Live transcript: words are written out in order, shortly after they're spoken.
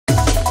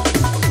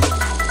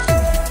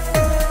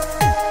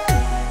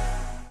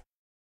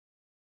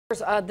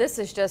this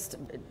is just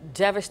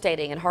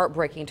devastating and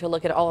heartbreaking to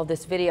look at all of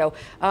this video.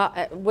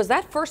 Was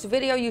that first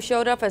video you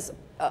showed up as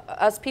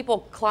us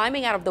people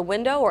climbing out of the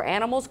window or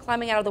animals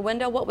climbing out of the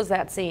window? What was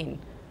that scene?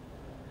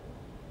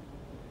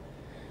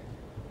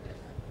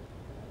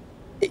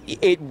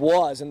 It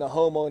was, and the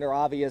homeowner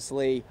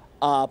obviously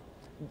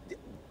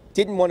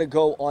didn't want to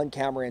go on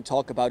camera and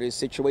talk about his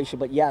situation,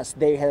 but yes,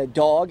 they had a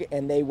dog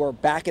and they were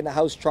back in the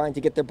house trying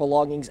to get their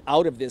belongings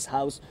out of this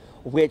house,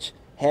 which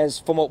has,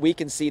 from what we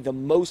can see, the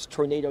most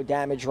tornado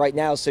damage right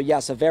now. So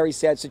yes, a very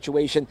sad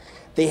situation.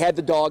 They had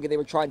the dog and they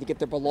were trying to get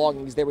their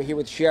belongings. They were here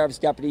with sheriff's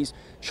deputies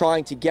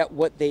trying to get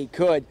what they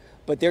could,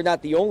 but they're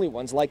not the only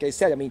ones. Like I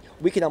said, I mean,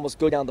 we can almost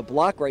go down the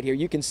block right here.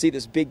 You can see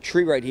this big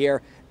tree right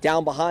here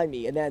down behind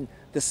me, and then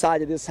the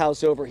side of this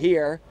house over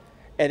here,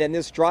 and then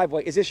this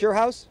driveway. Is this your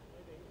house?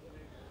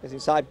 Is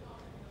inside?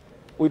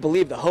 We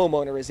believe the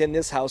homeowner is in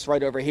this house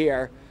right over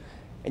here,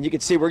 and you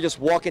can see we're just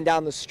walking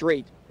down the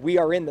street. We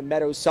are in the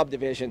Meadows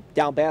subdivision,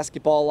 down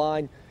Basketball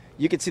Line.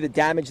 You can see the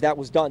damage that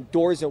was done.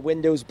 Doors and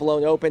windows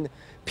blown open.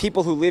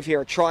 People who live here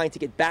are trying to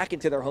get back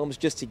into their homes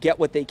just to get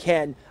what they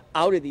can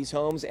out of these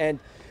homes and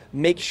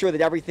make sure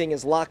that everything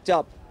is locked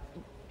up.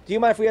 Do you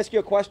mind if we ask you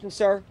a question,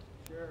 sir?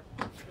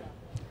 Sure.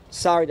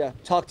 Sorry to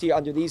talk to you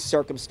under these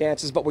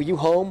circumstances, but were you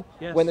home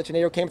when the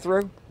tornado came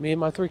through? Me and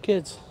my 3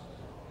 kids.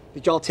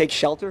 Did y'all take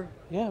shelter?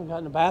 Yeah, we got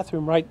in the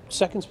bathroom right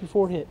seconds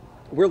before it hit.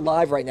 We're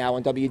live right now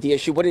on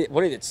WDSU. What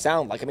did it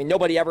sound like? I mean,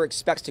 nobody ever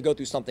expects to go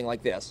through something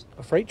like this.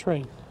 A freight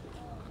train.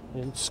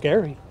 And it's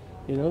scary.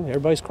 You know,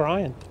 everybody's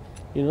crying.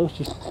 You know, it's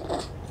just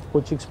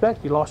what you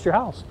expect. You lost your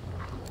house.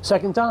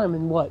 Second time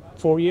in what,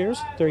 4 years?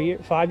 3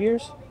 years? 5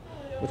 years?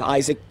 With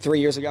Isaac 3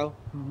 years ago?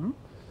 Mm-hmm.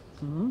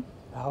 Mm-hmm.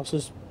 The house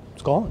is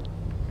gone.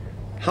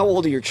 How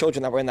old are your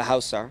children that were in the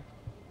house, sir?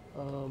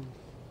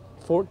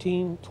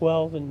 14,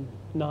 12, and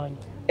 9.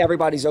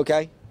 Everybody's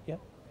okay? Yeah.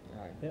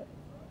 All right. Yeah.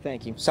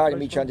 Thank you. Sorry to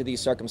meet you under these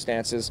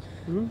circumstances.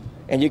 Mm-hmm.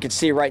 And you can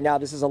see right now,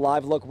 this is a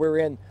live look. We're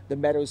in the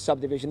Meadows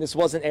subdivision. This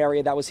was an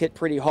area that was hit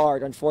pretty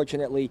hard,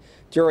 unfortunately,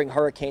 during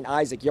Hurricane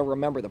Isaac. You'll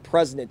remember the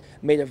president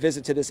made a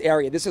visit to this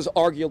area. This is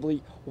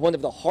arguably one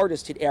of the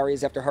hardest hit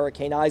areas after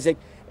Hurricane Isaac.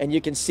 And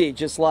you can see,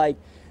 just like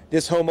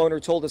this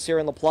homeowner told us here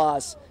in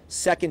LaPlace,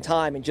 second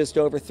time in just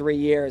over 3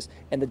 years,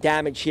 and the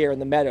damage here in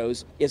the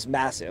Meadows is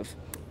massive.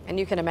 And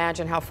you can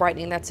imagine how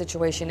frightening that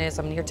situation is.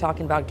 I mean, you're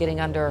talking about getting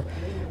under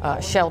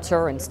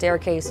shelter and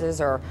staircases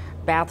or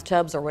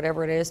bathtubs or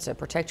whatever it is to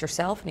protect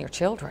yourself and your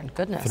children.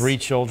 Goodness. 3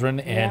 children,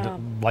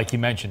 and like you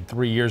mentioned,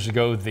 3 years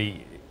ago,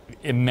 the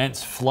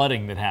immense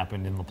flooding that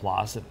happened in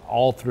LaPlace,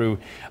 all through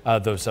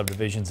those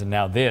subdivisions, and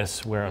now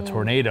this, where a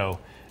tornado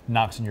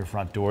knocks on your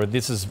front door.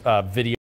 This is video.